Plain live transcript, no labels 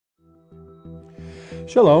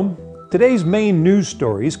Shalom. Today's main news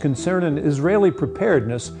stories concern an Israeli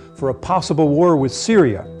preparedness for a possible war with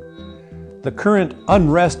Syria, the current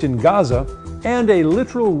unrest in Gaza, and a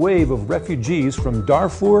literal wave of refugees from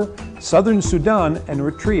Darfur, southern Sudan, and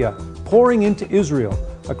Eritrea pouring into Israel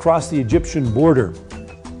across the Egyptian border.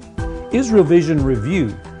 Israel Vision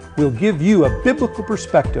Review will give you a biblical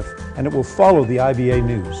perspective, and it will follow the IBA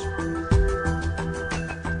News.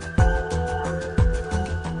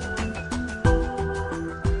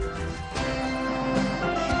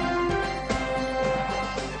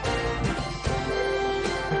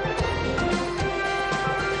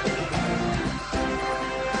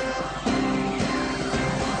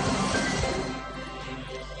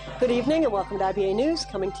 Good evening and welcome to IBA News,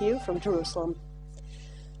 coming to you from Jerusalem.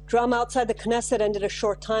 Drama outside the Knesset ended a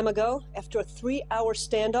short time ago. After a 3-hour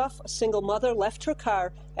standoff, a single mother left her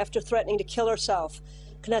car after threatening to kill herself.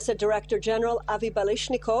 Knesset Director General Avi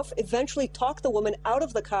Balishnikov eventually talked the woman out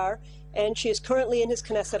of the car, and she is currently in his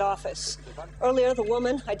Knesset office. Earlier, the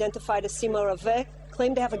woman, identified as Sima Raveh,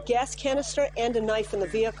 claimed to have a gas canister and a knife in the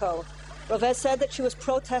vehicle. Raveh said that she was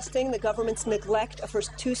protesting the government's neglect of her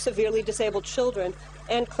 2 severely disabled children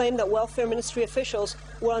and claimed that welfare ministry officials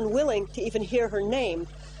were unwilling to even hear her name.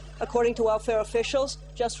 According to welfare officials,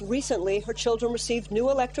 just recently her children received new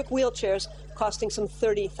electric wheelchairs costing some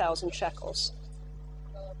 30,000 shekels.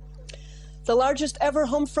 The largest ever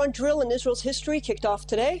home front drill in Israel's history kicked off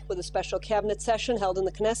today with a special cabinet session held in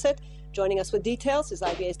the Knesset. Joining us with details is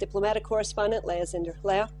IBA's diplomatic correspondent, Leah Zinder.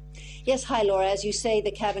 Leah? Yes, hi, Laura. As you say,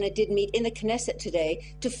 the Cabinet did meet in the Knesset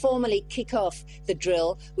today to formally kick off the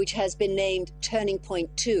drill, which has been named Turning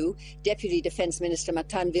Point 2. Deputy Defense Minister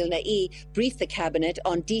Matan Vilnai briefed the Cabinet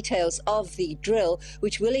on details of the drill,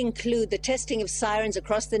 which will include the testing of sirens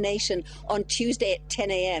across the nation on Tuesday at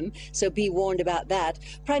 10 a.m., so be warned about that.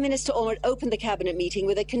 Prime Minister Olmert opened the Cabinet meeting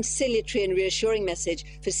with a conciliatory and reassuring message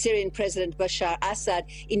for Syrian President Bashar Assad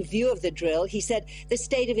in view of the drill. He said the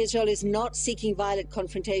state of Israel is not seeking violent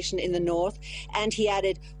confrontation in the north, and he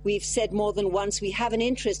added, "We've said more than once we have an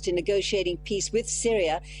interest in negotiating peace with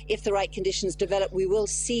Syria. If the right conditions develop, we will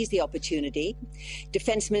seize the opportunity."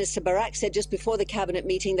 Defense Minister Barak said just before the Cabinet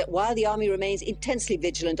meeting that while the army remains intensely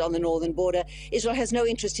vigilant on the northern border, Israel has no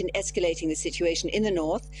interest in escalating the situation in the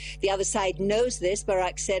north. The other side knows this,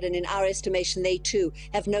 Barak said, and in our estimation, they too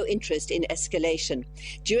have no interest in escalation.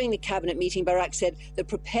 During the Cabinet meeting, Barak said the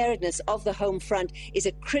preparedness of the home front is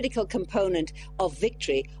a critical component of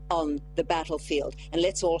victory on the battlefield. And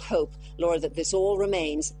let's all hope, Laura, that this all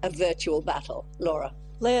remains a virtual battle. Laura.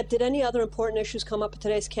 Leah, did any other important issues come up at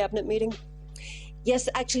today's Cabinet meeting? Yes,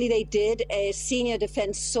 actually they did. A senior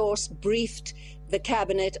defense source briefed the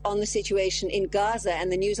Cabinet on the situation in Gaza,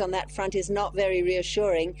 and the news on that front is not very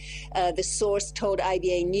reassuring. The source told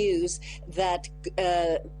IBA News that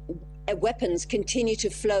weapons continue to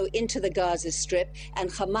flow into the Gaza Strip, and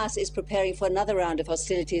Hamas is preparing for another round of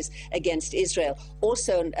hostilities against Israel.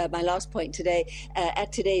 Also, my last point today,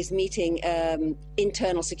 at today's meeting,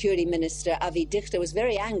 Internal Security Minister Avi Dichter was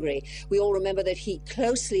very angry. We all remember that he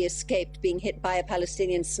closely escaped being hit by a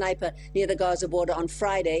Palestinian sniper near the Gaza border on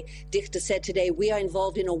Friday. Dichter said today, "We are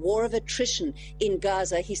involved in a war of attrition in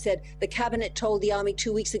Gaza." He said the Cabinet told the army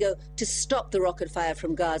 2 weeks ago to stop the rocket fire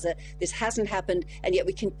from Gaza. This hasn't happened, and yet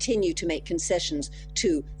we continue to make concessions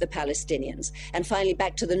to the Palestinians. And finally,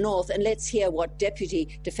 back to the north, and let's hear what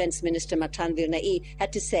Deputy Defense Minister Matan Vilnai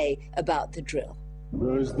had to say about the drill.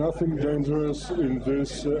 There is nothing dangerous in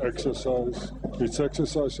this exercise. It's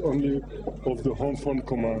exercise only of the Home Front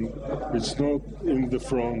Command. It's not in the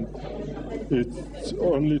front. It's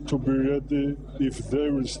only to be ready if they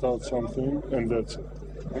will start something, and that's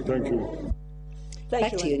it. Thank you.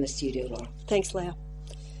 Back to you in the studio, Laura. Thanks, Leah.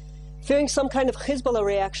 Fearing some kind of Hezbollah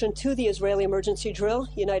reaction to the Israeli emergency drill,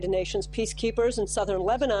 United Nations peacekeepers in southern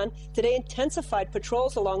Lebanon today intensified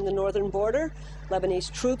patrols along the northern border.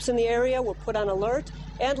 Lebanese troops in the area were put on alert,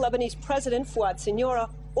 and Lebanese President Fouad Siniora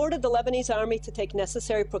ordered the Lebanese army to take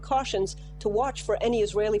necessary precautions to watch for any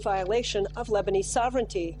Israeli violation of Lebanese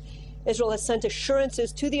sovereignty. Israel has sent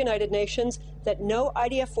assurances to the United Nations that no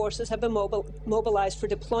IDF forces have been mobilized for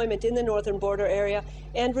deployment in the northern border area,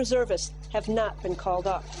 and reservists have not been called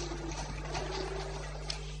up.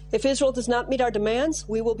 If Israel does not meet our demands,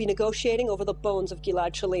 we will be negotiating over the bones of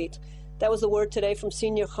Gilad Shalit. That was the word today from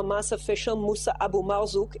senior Hamas official Musa Abu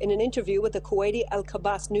Marzouk in an interview with the Kuwaiti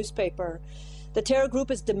Al-Kabas newspaper. The terror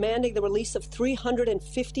group is demanding the release of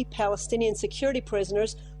 350 Palestinian security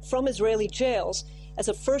prisoners from Israeli jails as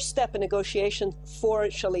a first step in negotiation for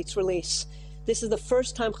Shalit's release. This is the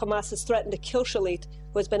first time Hamas has threatened to kill Shalit,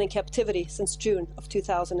 who has been in captivity since June of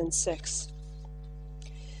 2006.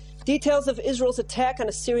 Details of Israel's attack on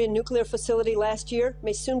a Syrian nuclear facility last year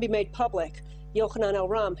may soon be made public. Yochanan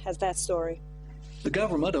El-Ram has that story. The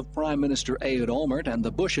government of Prime Minister Ehud Olmert and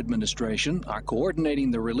the Bush administration are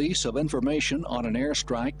coordinating the release of information on an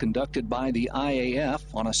airstrike conducted by the IAF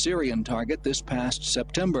on a Syrian target this past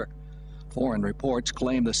September. Foreign reports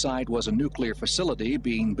claim the site was a nuclear facility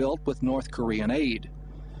being built with North Korean aid.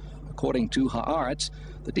 According to Haaretz,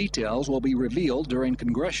 the details will be revealed during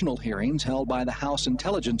congressional hearings held by the House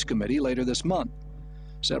Intelligence Committee later this month.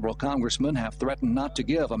 Several congressmen have threatened not to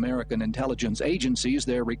give American intelligence agencies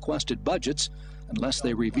their requested budgets unless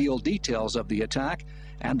they reveal details of the attack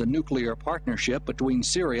and the nuclear partnership between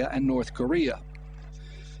Syria and North Korea.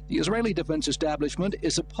 The Israeli Defense Establishment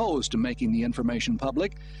is opposed to making the information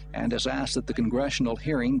public and has asked that the congressional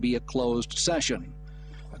hearing be a closed session.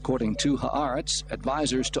 According to Haaretz,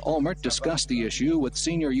 advisors to Olmert discussed the issue with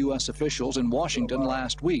senior U.S. officials in Washington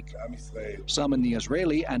last week. Some in the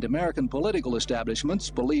Israeli and American political establishments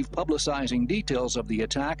believe publicizing details of the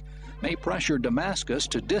attack may pressure Damascus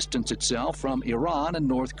to distance itself from Iran and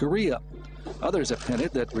North Korea. Others have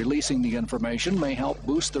hinted that releasing the information may help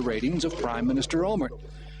boost the ratings of Prime Minister Olmert.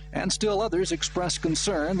 And still others express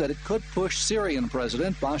concern that it could push Syrian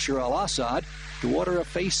President Bashar al-Assad to order a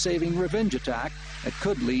face-saving revenge attack that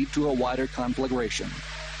could lead to a wider conflagration.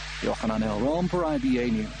 Yochanan El-Ram for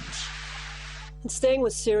IBA News. And staying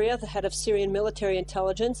with Syria, the head of Syrian military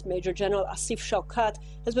intelligence, Major General Asif Shaukat,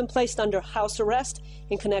 has been placed under house arrest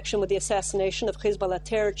in connection with the assassination of Hezbollah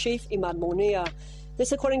terror chief Imad Mounia.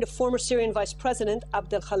 This according to former Syrian Vice President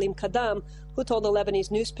Abdel Halim Kadam, who told the Lebanese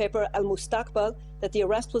newspaper Al Mustaqbal that the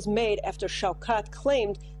arrest was made after Shaukat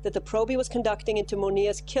claimed that the probe he was conducting into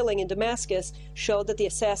Mounia's killing in Damascus showed that the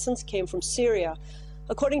assassins came from Syria.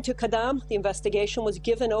 According to Kadam, the investigation was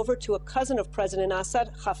given over to a cousin of President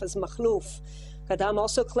Assad, Hafez Makhlouf. Kadam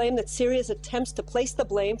also claimed that Syria's attempts to place the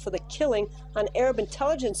blame for the killing on Arab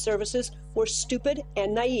intelligence services were stupid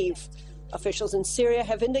and naive. Officials in Syria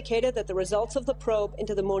have indicated that the results of the probe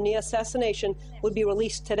into the Mounia assassination would be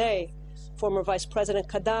released today. Former Vice President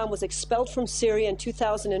Kadam was expelled from Syria in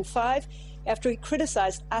 2005 after he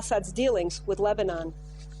criticized Assad's dealings with Lebanon.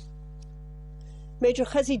 Major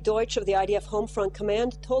Chezi Deutsch of the IDF Homefront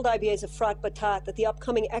Command told IBA's Efrat Batat that the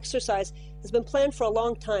upcoming exercise has been planned for a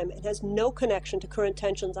long time and has no connection to current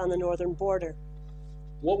tensions on the northern border.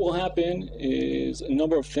 What will happen is a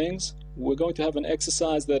number of things. We're going to have an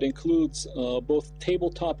exercise that includes both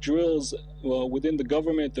tabletop drills within the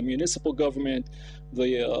government, the municipal government,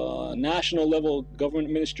 the national level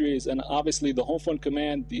government ministries, and obviously the Homefront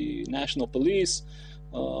Command, the National Police,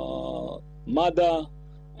 MADA,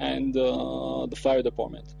 and the Fire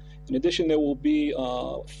Department. In addition, there will be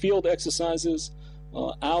field exercises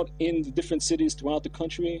out in the different cities throughout the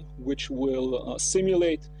country, which will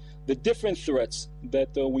simulate the different threats that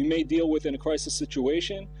we may deal with in a crisis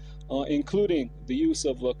situation, including the use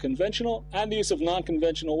of conventional and the use of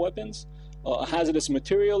non-conventional weapons, a hazardous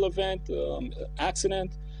material event,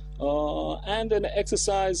 accident, and an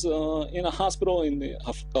exercise in a hospital, in the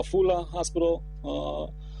Afula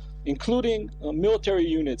hospital, including military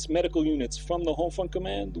units, medical units from the Homefront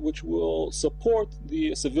Command, which will support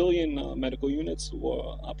the civilian medical units who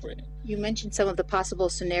are operating. You mentioned some of the possible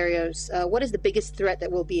scenarios. What is the biggest threat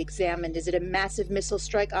that will be examined? Is it a massive missile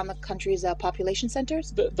strike on the country's population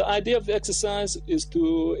centers? The idea of the exercise is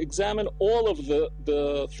to examine all of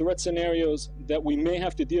the threat scenarios that we may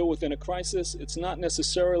have to deal with in a crisis. It's not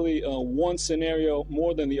necessarily one scenario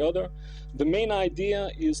more than the other. The main idea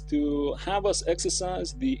is to have us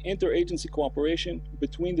exercise the interagency cooperation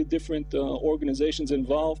between the different organizations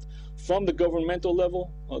involved, from the governmental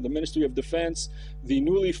level, the Ministry of Defense, the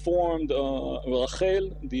newly formed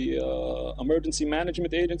Rachel, the Emergency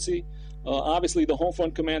Management Agency, obviously the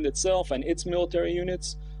Homefront Command itself and its military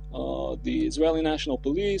units, the Israeli National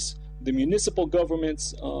Police, the municipal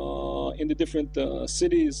governments in the different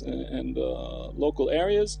cities and local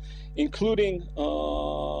areas, including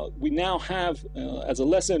we now have, as a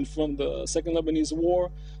lesson from the Second Lebanese War,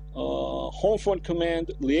 Homefront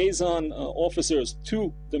Command liaison officers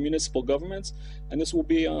to the municipal governments, and this will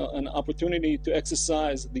be an opportunity to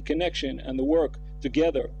exercise the connection and the work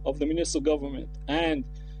together of the municipal government and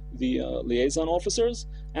the liaison officers.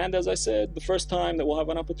 And as I said, the first time that we'll have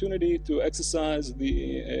an opportunity to exercise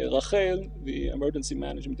the Rachel, the Emergency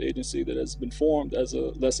Management Agency that has been formed as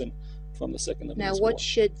a lesson from the Second Lebanese War. Now, what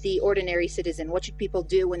should the ordinary citizen, what should people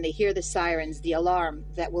do when they hear the sirens, the alarm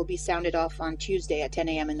that will be sounded off on Tuesday at 10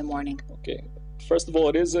 a.m. in the morning? Okay. First of all,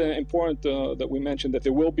 it is important that we mention that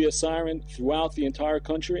there will be a siren throughout the entire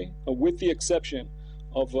country, with the exception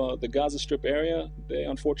of the Gaza Strip area. They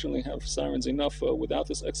unfortunately have sirens enough without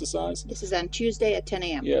this exercise. This is on Tuesday at 10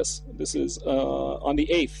 a.m. Yes, this is on the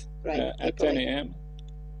 8th at 10 a.m.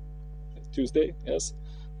 Tuesday, yes.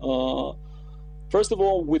 First of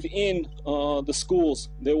all, within the schools,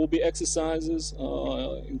 there will be exercises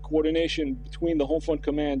in coordination between the Home Front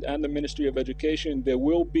Command and the Ministry of Education. There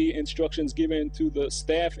will be instructions given to the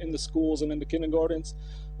staff in the schools and in the kindergartens,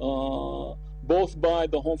 both by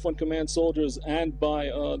the Home Front Command soldiers and by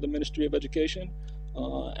the Ministry of Education.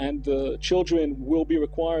 And the children will be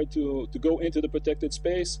required to go into the protected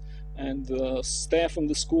space, and the staff from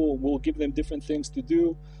the school will give them different things to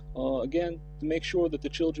do. Again, to make sure that the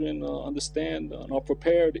children understand and are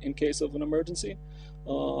prepared in case of an emergency.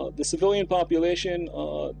 The civilian population,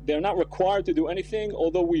 they're not required to do anything,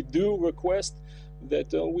 although we do request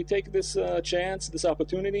that we take this chance, this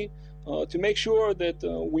opportunity, to make sure that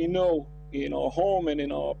we know in our home and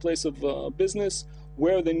in our place of business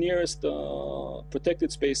where the nearest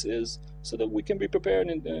protected space is, so that we can be prepared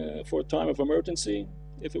for a time of emergency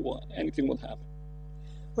if anything will happen.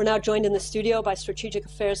 We're now joined in the studio by strategic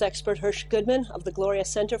affairs expert Hersh Goodman of the Gloria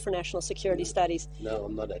Center for National Security Studies. No,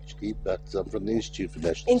 I'm not actually, but I'm from the Institute for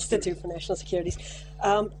National Security.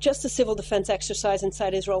 Just a civil defense exercise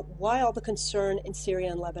inside Israel. Why all the concern in Syria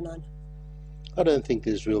and Lebanon? I don't think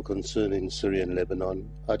there's real concern in Syria and Lebanon.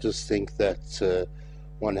 I just think that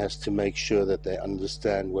one has to make sure that they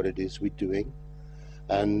understand what it is we're doing.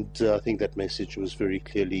 And I think that message was very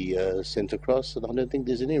clearly sent across, and I don't think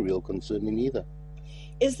there's any real concern in either.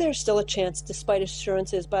 Is there still a chance, despite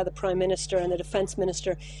assurances by the Prime Minister and the Defense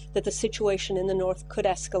Minister, that the situation in the north could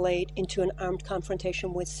escalate into an armed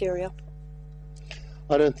confrontation with Syria?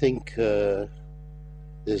 I don't think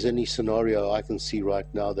there's any scenario I can see right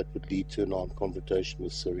now that would lead to an armed confrontation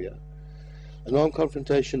with Syria. An armed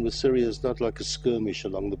confrontation with Syria is not like a skirmish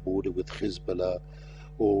along the border with Hezbollah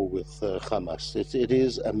or with Hamas. It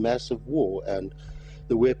is a massive war, and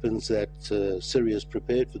the weapons that Syria has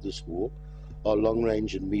prepared for this war are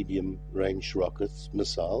long-range and medium-range rockets,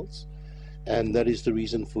 missiles, and that is the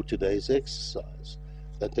reason for today's exercise.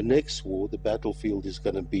 That the next war, the battlefield is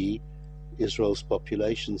going to be Israel's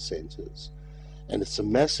population centers. And it's a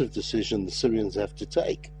massive decision the Syrians have to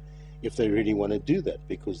take if they really want to do that,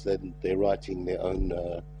 because then they're writing their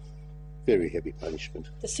own very heavy punishment.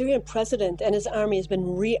 The Syrian president and his army has been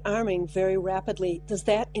rearming very rapidly. Does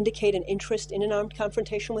that indicate an interest in an armed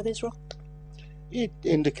confrontation with Israel? It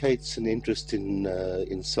indicates an interest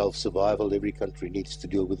in self-survival. Every country needs to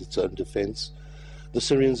deal with its own defense. The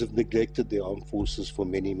Syrians have neglected their armed forces for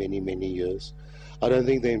many, many, many years. I don't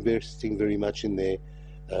think they're investing very much in their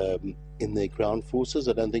ground forces.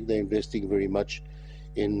 I don't think they're investing very much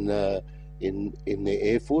in their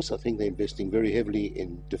air force. I think they're investing very heavily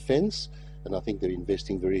in defense, and I think they're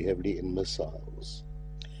investing very heavily in missiles.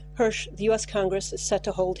 Hersh, the U.S. Congress is set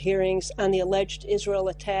to hold hearings on the alleged Israel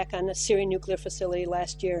attack on a Syrian nuclear facility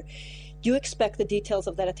last year. Do you expect the details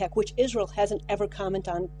of that attack, which Israel hasn't ever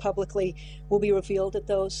commented on publicly, will be revealed at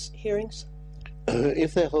those hearings?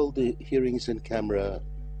 If they hold the hearings in camera,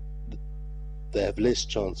 they have less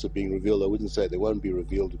chance of being revealed. I wouldn't say they won't be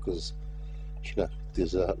revealed because,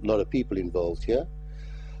 there's a lot of people involved here.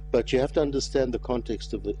 But you have to understand the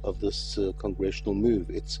context of this congressional move.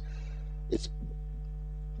 It's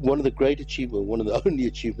one of the great achievements, one of the only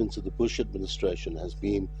achievements of the Bush administration has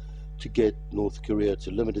been to get North Korea to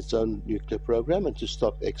limit its own nuclear program and to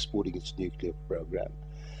stop exporting its nuclear program.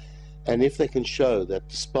 And if they can show that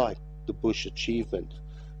despite the Bush achievement,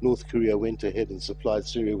 North Korea went ahead and supplied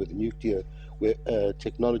Syria with nuclear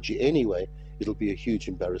technology anyway, it'll be a huge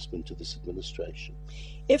embarrassment to this administration.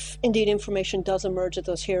 If indeed information does emerge at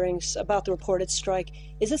those hearings about the reported strike,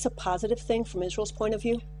 is this a positive thing from Israel's point of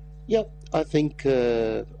view? Yeah, I think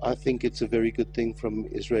it's a very good thing from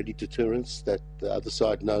Israeli deterrence that the other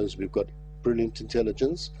side knows we've got brilliant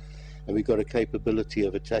intelligence and we've got a capability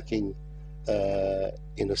of attacking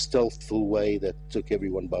in a stealthful way that took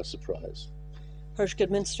everyone by surprise. Hersh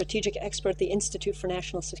Goodman, strategic expert at the Institute for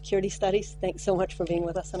National Security Studies. Thanks so much for being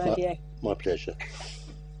with us on IBA. My pleasure.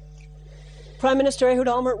 Prime Minister Ehud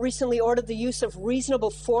Olmert recently ordered the use of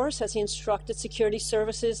reasonable force as he instructed security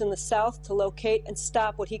services in the south to locate and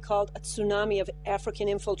stop what he called a tsunami of African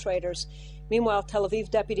infiltrators. Meanwhile, Tel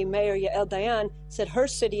Aviv Deputy Mayor Yael Dayan said her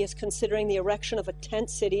city is considering the erection of a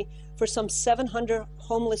tent city for some 700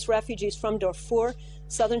 homeless refugees from Darfur,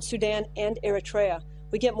 southern Sudan, and Eritrea.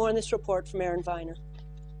 We get more in this report from Aaron Viner.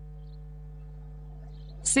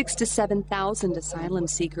 6,000 to 7,000 asylum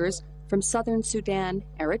seekers from southern Sudan,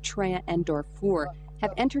 Eritrea, and Darfur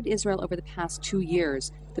have entered Israel over the past 2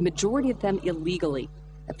 years, the majority of them illegally.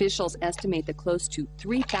 Officials estimate that close to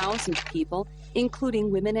 3,000 people,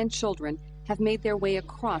 including women and children, have made their way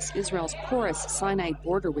across Israel's porous Sinai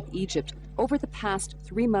border with Egypt over the past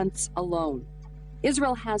 3 months alone.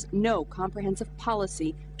 Israel has no comprehensive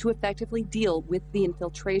policy to effectively deal with the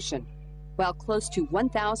infiltration, while close to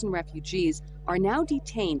 1,000 refugees are now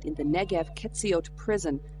detained in the Negev Ketziot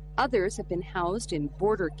prison. Others have been housed in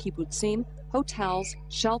border kibbutzim, hotels,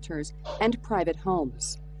 shelters, and private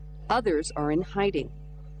homes. Others are in hiding.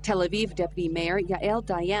 Tel Aviv Deputy Mayor Yael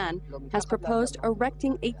Dayan has proposed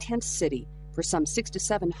erecting a tent city for some 600 to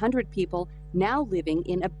 700 people now living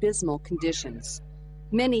in abysmal conditions.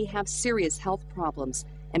 Many have serious health problems,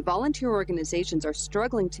 and volunteer organizations are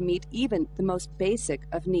struggling to meet even the most basic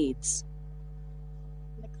of needs.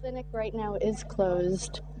 The clinic right now is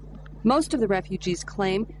closed. Most of the refugees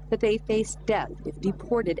claim that they face death if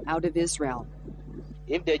deported out of Israel.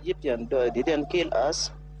 If the Egyptians didn't kill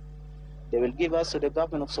us, they will give us to the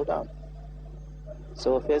government of Sudan.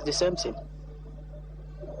 So face the same thing.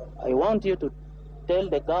 I want you to tell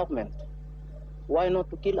the government why not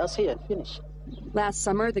to kill us here and finish. Last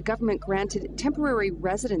summer, the government granted temporary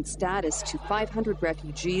resident status to 500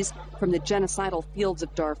 refugees from the genocidal fields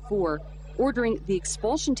of Darfur, ordering the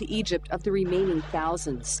expulsion to Egypt of the remaining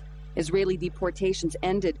thousands. Israeli deportations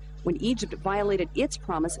ended when Egypt violated its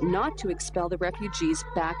promise not to expel the refugees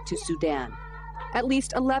back to Sudan. At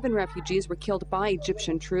least 11 refugees were killed by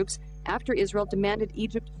Egyptian troops after Israel demanded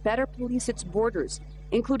Egypt better police its borders,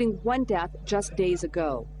 including one death just days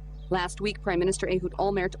ago. Last week, Prime Minister Ehud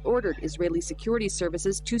Olmert ordered Israeli security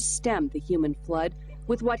services to stem the human flood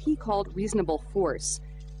with what he called reasonable force.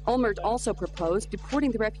 Olmert also proposed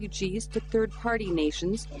deporting the refugees to third-party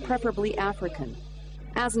nations, preferably African.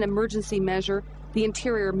 As an emergency measure, the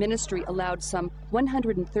Interior Ministry allowed some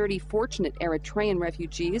 130 fortunate Eritrean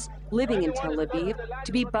refugees living in Tel Aviv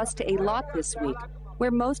to be bused to Eilat this week,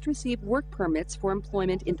 where most received work permits for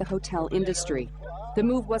employment in the hotel industry. The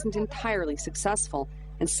move wasn't entirely successful,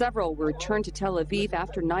 and several were returned to Tel Aviv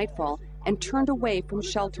after nightfall and turned away from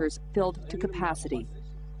shelters filled to capacity.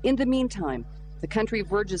 In the meantime, the country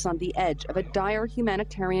verges on the edge of a dire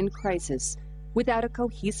humanitarian crisis without a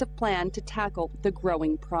cohesive plan to tackle the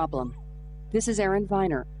growing problem. This is Erin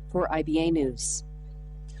Viner for IBA News.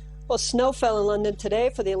 Well, snow fell in London today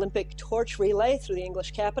for the Olympic torch relay through the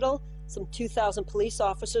English capital. Some 2,000 police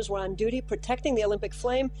officers were on duty protecting the Olympic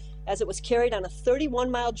flame as it was carried on a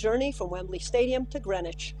 31-mile journey from Wembley Stadium to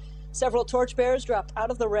Greenwich. Several torchbearers dropped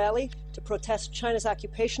out of the rally to protest China's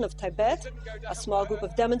occupation of Tibet. A small group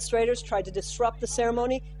of demonstrators tried to disrupt the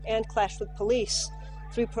ceremony and clashed with police.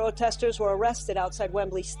 3 protesters were arrested outside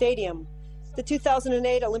Wembley Stadium. The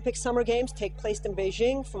 2008 Olympic Summer Games take place in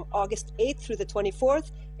Beijing from August 8th through the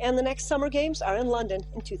 24th, and the next Summer Games are in London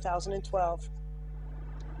in 2012.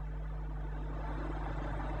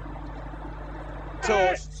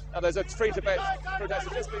 There's a free Tibet protest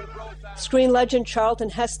just being broadcast. Screen legend Charlton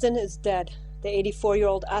Heston is dead. The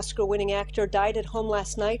 84-year-old Oscar-winning actor died at home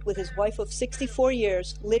last night with his wife of 64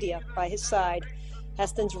 years, Lydia, by his side.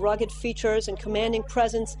 Heston's rugged features and commanding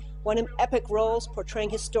presence won him epic roles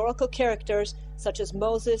portraying historical characters such as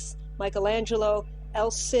Moses, Michelangelo,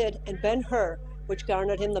 El Cid, and Ben-Hur, which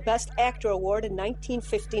garnered him the Best Actor award in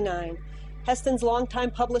 1959. Heston's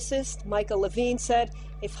longtime publicist, Michael Levine, said,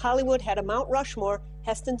 "If Hollywood had a Mount Rushmore,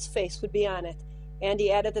 Heston's face would be on it." And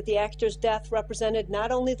he added that the actor's death represented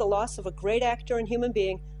not only the loss of a great actor and human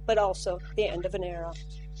being, but also the end of an era.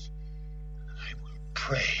 I will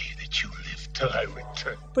pray that you live till I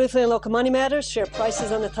return. Briefly in local money matters, share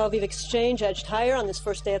prices on the Tel Aviv Exchange edged higher on this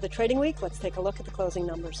first day of the trading week. Let's take a look at the closing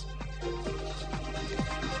numbers.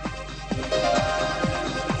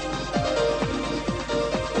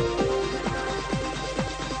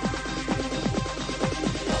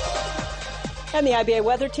 And the IBA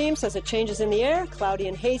weather team says it changes in the air, cloudy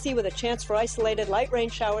and hazy with a chance for isolated light rain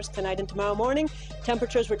showers tonight and tomorrow morning.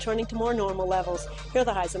 Temperatures returning to more normal levels. Here are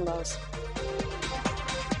the highs and lows.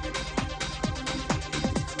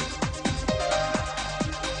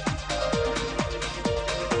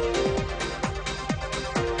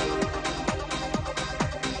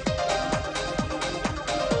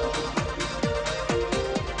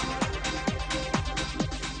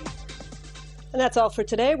 And that's all for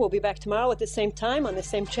today. We'll be back tomorrow at the same time on the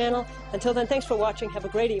same channel. Until then, thanks for watching. Have a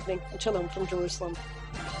great evening. And shalom from Jerusalem.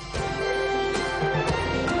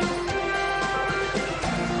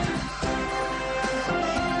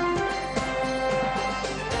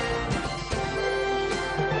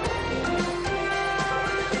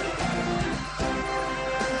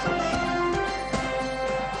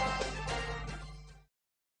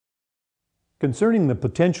 Concerning the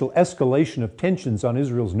potential escalation of tensions on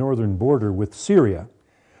Israel's northern border with Syria,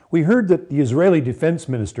 We heard that the Israeli Defense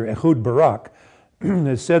Minister, Ehud Barak,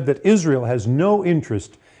 has said that Israel has no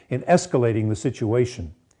interest in escalating the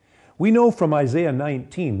situation. We know from Isaiah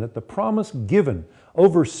 19 that the promise given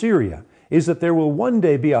over Syria is that there will one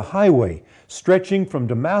day be a highway stretching from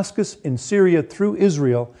Damascus in Syria through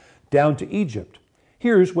Israel down to Egypt.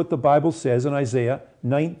 Here's what the Bible says in Isaiah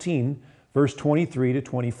 19, verse 23 to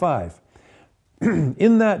 25.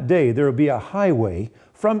 In that day there will be a highway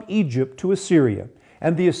from Egypt to Assyria,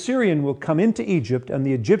 and the Assyrian will come into Egypt, and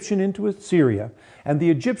the Egyptian into Assyria, and the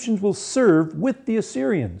Egyptians will serve with the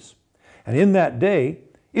Assyrians. And in that day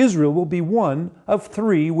Israel will be one of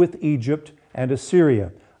three with Egypt and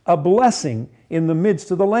Assyria, a blessing in the midst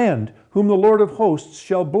of the land, whom the Lord of hosts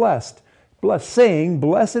shall bless, saying,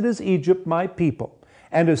 Blessed is Egypt, my people,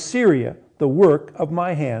 and Assyria, the work of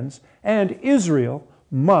my hands, and Israel,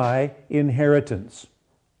 my inheritance.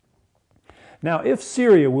 Now, if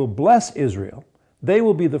Syria will bless Israel, they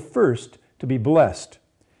will be the first to be blessed.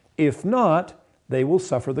 If not, they will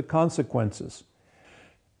suffer the consequences.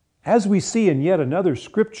 As we see in yet another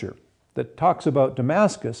scripture that talks about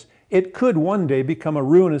Damascus, it could one day become a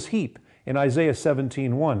ruinous heap in Isaiah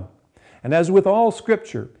 17:1. And as with all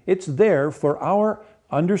scripture, it's there for our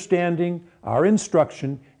understanding, our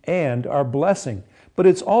instruction, and our blessing. But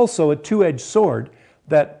it's also a two-edged sword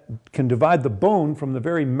that can divide the bone from the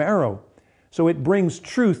very marrow. So it brings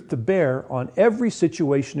truth to bear on every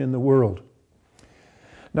situation in the world.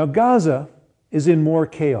 Now, Gaza is in more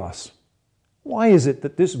chaos. Why is it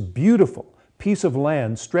that this beautiful piece of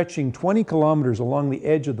land stretching 20 kilometers along the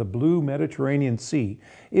edge of the blue Mediterranean Sea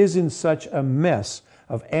is in such a mess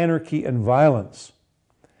of anarchy and violence?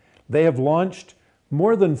 They have launched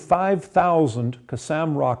more than 5,000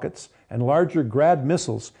 Qassam rockets and larger Grad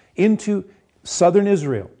missiles into southern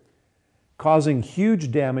Israel, causing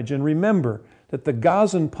huge damage. And remember that the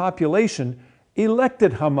Gazan population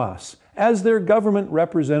elected Hamas as their government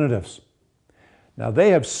representatives. Now they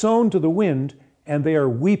have sown to the wind, and they are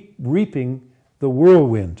reaping the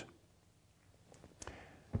whirlwind.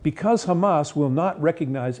 Because Hamas will not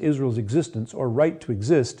recognize Israel's existence or right to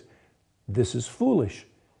exist, this is foolish.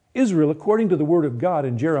 Israel, according to the word of God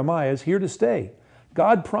in Jeremiah, is here to stay.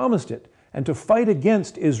 God promised it, and to fight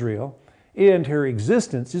against Israel and her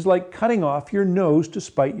existence is like cutting off your nose to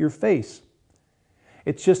spite your face.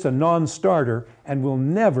 It's just a non-starter and will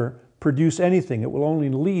never produce anything. It will only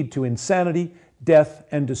lead to insanity, death,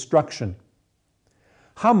 and destruction.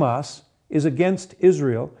 Hamas is against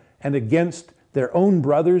Israel and against their own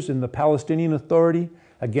brothers in the Palestinian Authority,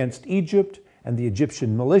 against Egypt and the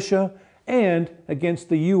Egyptian militia, and against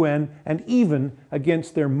the UN, and even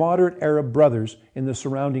against their moderate Arab brothers in the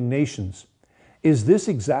surrounding nations. Is this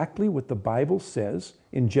exactly what the Bible says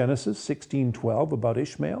in Genesis 16:12 about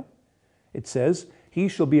Ishmael? It says, "He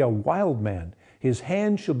shall be a wild man. His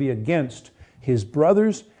hand shall be against his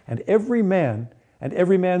brothers, and every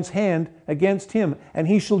man's hand against him, and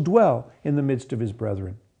he shall dwell in the midst of his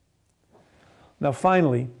brethren." Now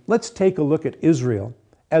finally, let's take a look at Israel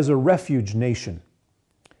as a refuge nation.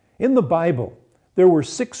 In the Bible, there were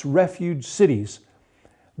 6 refuge cities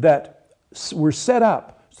that were set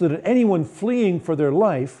up so that anyone fleeing for their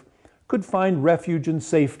life could find refuge and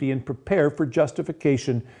safety and prepare for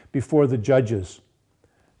justification before the judges.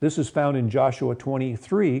 This is found in Joshua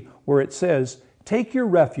 23, where it says, "Take your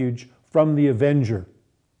refuge from the avenger."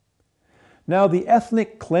 Now, the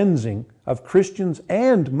ethnic cleansing of Christians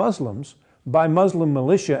and Muslims by Muslim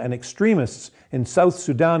militia and extremists in South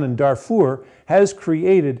Sudan and Darfur has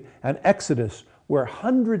created an exodus where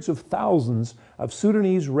hundreds of thousands of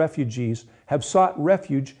Sudanese refugees have sought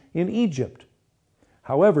refuge in Egypt.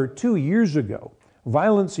 However, 2 years ago,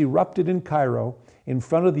 violence erupted in Cairo in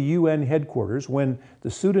front of the UN headquarters when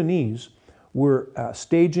the Sudanese were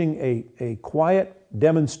staging a quiet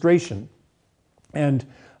demonstration, and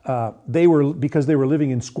because they were living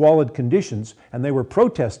in squalid conditions, and they were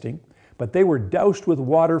protesting, but they were doused with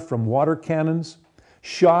water from water cannons,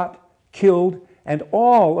 shot, killed, and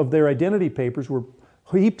all of their identity papers were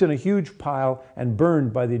heaped in a huge pile and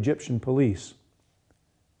burned by the Egyptian police.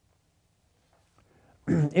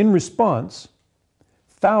 In response,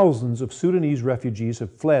 thousands of Sudanese refugees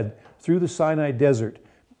have fled through the Sinai Desert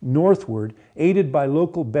northward, aided by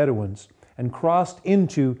local Bedouins, and crossed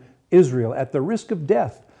into Israel at the risk of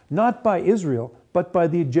death, not by Israel, but by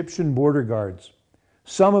the Egyptian border guards.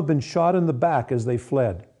 Some have been shot in the back as they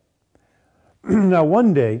fled. Now,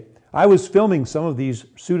 one day, I was filming some of these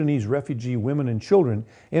Sudanese refugee women and children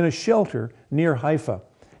in a shelter near Haifa,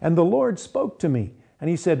 and the Lord spoke to me, and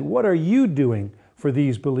He said, "What are you doing for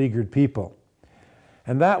these beleaguered people?"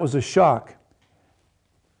 And that was a shock.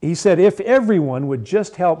 He said, if everyone would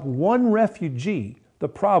just help one refugee the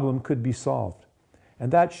problem could be solved.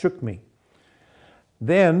 And that shook me.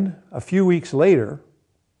 Then, a few weeks later,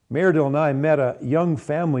 Meredith and I met a young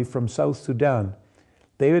family from South Sudan.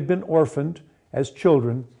 They had been orphaned as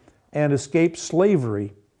children and escaped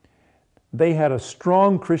slavery. They had a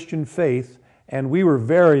strong Christian faith, and we were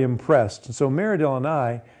very impressed. And so Meredith and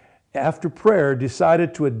I, after prayer,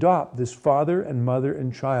 decided to adopt this father and mother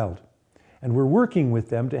and child. And we're working with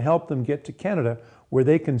them to help them get to Canada, where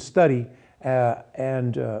they can study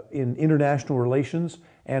in international relations.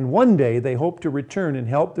 And one day they hope to return and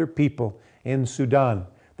help their people in Sudan.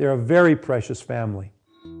 They're a very precious family.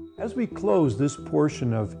 As we close this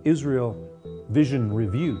portion of Israel Vision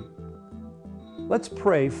Review, let's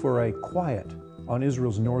pray for a quiet on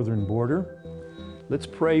Israel's northern border. Let's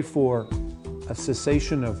pray for a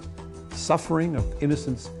cessation of suffering of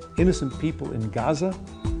innocent people in Gaza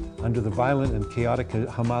under the violent and chaotic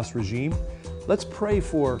Hamas regime. Let's pray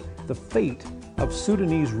for the fate of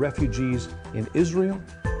Sudanese refugees in Israel.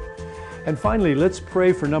 And finally, let's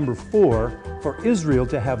pray for number 4, for Israel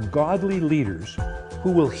to have godly leaders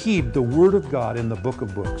who will heed the Word of God in the Book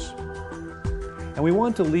of Books. And we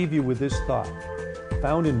want to leave you with this thought,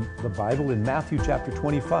 found in the Bible in Matthew chapter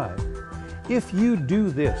 25. If you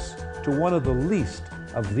do this to one of the least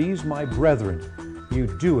of these my brethren, you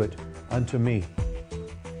do it unto me.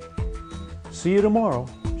 See you tomorrow.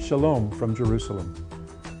 Shalom from Jerusalem.